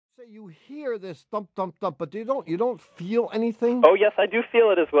say you hear this thump, thump, thump, but you don't feel anything? Oh, yes, I do feel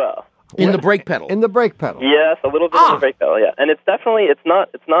it as well. In the brake pedal. In the brake pedal. Yes, a little bit in the brake pedal, yeah. And it's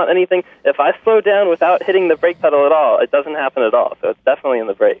not anything. If I slow down without hitting the brake pedal at all, it doesn't happen at all. So it's definitely in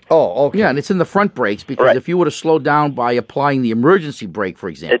the brake. Oh, okay. Yeah, and it's in the front brakes because if you were to slow down by applying the emergency brake, for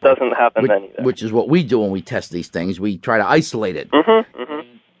example. It doesn't happen then either. Which is what we do when we test these things. We try to isolate it.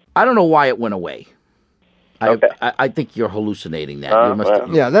 I don't know why it went away. I think you're hallucinating that.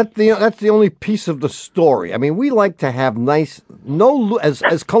 Yeah, that's the only piece of the story. I mean, we like to have as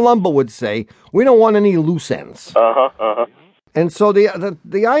Columbo would say, we don't want any loose ends. And so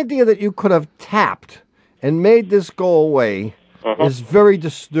the idea that you could have tapped and made this go away is very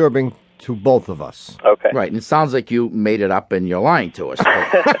disturbing to both of us. Okay. Right, and it sounds like you made it up and you're lying to us.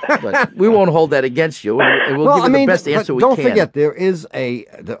 But we won't hold that against you, and we'll give you the best answer we can. Don't forget, there is a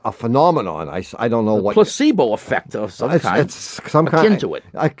phenomenon. I don't know what placebo effect of some kind. It's some akin to it,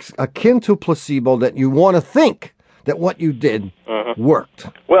 akin to placebo. That you want to think that what you did worked.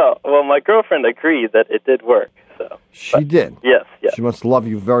 Well, my girlfriend agreed that it did work. She did. Yes. She must love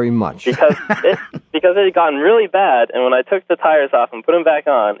you very much. Because it had gotten really bad, and when I took the tires off and put them back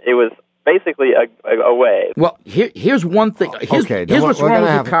on, it was basically a wave. Well, here's one thing. Here's what's wrong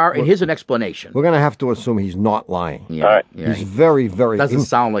with your car, and here's an explanation. We're going to have to assume he's not lying. Yeah, all right. Yeah, he's very, very... Doesn't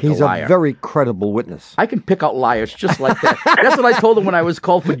sound like a liar. He's a very credible witness. I can pick out liars just like that. That's what I told them when I was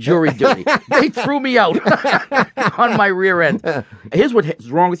called for jury duty. They threw me out on my rear end. Here's what's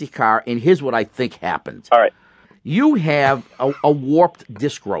wrong with your car, and here's what I think happened. All right. You have a warped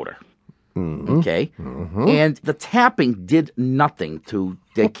disc rotor. Okay? And the tapping did nothing to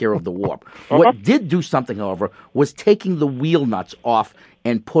take care of the warp. What did do something, however, was taking the wheel nuts off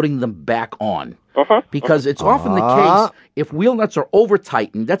and putting them back on. Because it's often the case, if wheel nuts are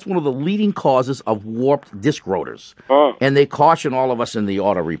over-tightened, that's one of the leading causes of warped disc rotors. And they caution all of us in the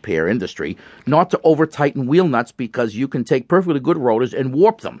auto repair industry not to over-tighten wheel nuts because you can take perfectly good rotors and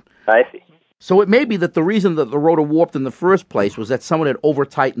warp them. I see. So it may be that the reason that the rotor warped in the first place was that someone had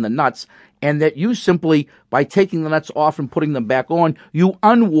over-tightened the nuts, and that you simply, by taking the nuts off and putting them back on, you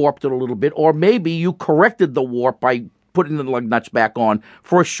unwarped it a little bit, or maybe you corrected the warp by putting the nuts back on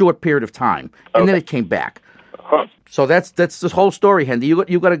for a short period of time, and then it came back. So that's the whole story, Hendy.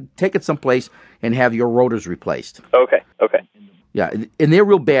 You got to take it someplace and have your rotors replaced. Okay. Yeah, and they're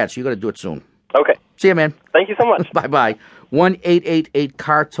real bad, so you got to do it soon. Okay. See you, man. Thank you so much. Bye-bye.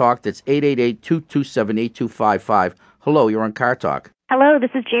 1-888-CAR-TALK. That's 888-227-8255. Hello, you're on Car Talk. Hello,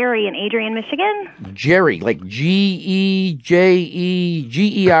 this is Jerry in Adrian, Michigan. Jerry, like G-E-J-E-G-E-R-I.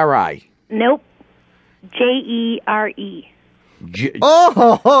 Nope. J-E-R-E.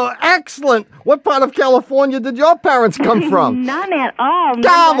 Oh, excellent. What part of California did your parents come from? None at all.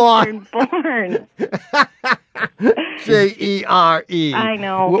 Come on. Born. J-E-R-E. I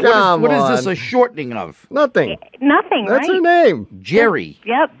know. What is this a shortening of? Nothing. Nothing, That's right? her name. Jerry.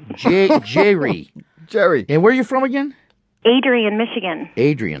 Yep. Jerry. Jerry. And where are you from again? Adrian, Michigan.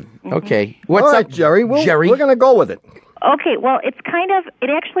 Adrian. Okay. What's All right, up, Jerry? Jerry? We're going to go with it. Okay, well, it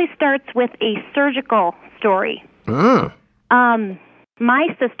actually starts with a surgical story. My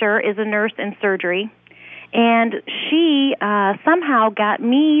sister is a nurse in surgery, and she somehow got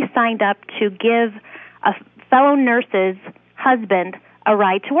me signed up to give a fellow nurse's husband a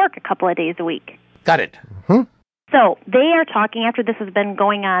ride to work a couple of days a week. Got it. So they are talking, after this has been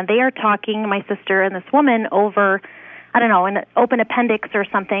going on, they are talking, my sister and this woman, over, I don't know, an open appendix or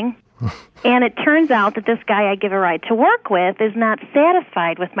something. And it turns out that this guy I give a ride to work with is not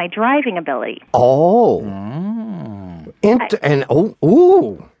satisfied with my driving ability. Oh.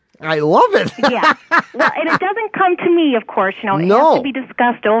 I love it. Yeah. Well, and it doesn't come to me, of course. It has to be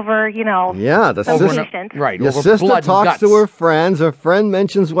discussed over, Yeah, the sister. Right. Your over sister blood talks and guts. to her friends. Her friend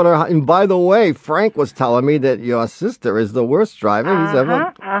mentions what her... And by the way, Frank was telling me that your sister is the worst driver he's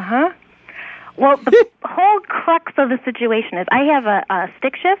ever... Well, the whole crux of the situation is I have a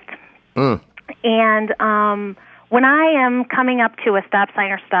stick shift. And when I am coming up to a stop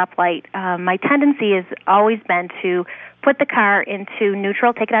sign or stoplight, my tendency has always been to put the car into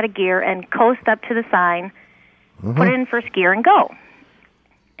neutral, take it out of gear, and coast up to the sign, put it in first gear, and go.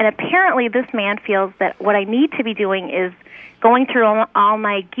 And apparently this man feels that what I need to be doing is going through all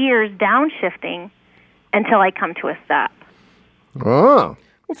my gears, downshifting, until I come to a stop. Oh.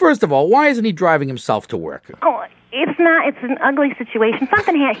 Well, first of all, why isn't he driving himself to work? Oh, it's not. It's an ugly situation.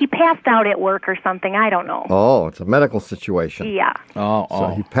 He passed out at work or something. I don't know. Oh, it's a medical situation. Yeah.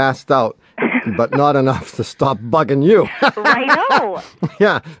 So he passed out, but not enough to stop bugging you. Righto.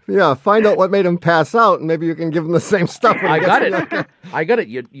 Yeah. Find out what made him pass out, and maybe you can give him the same stuff. I got it.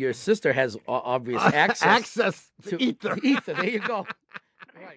 Your sister has obvious access to ether. Ether. There you go.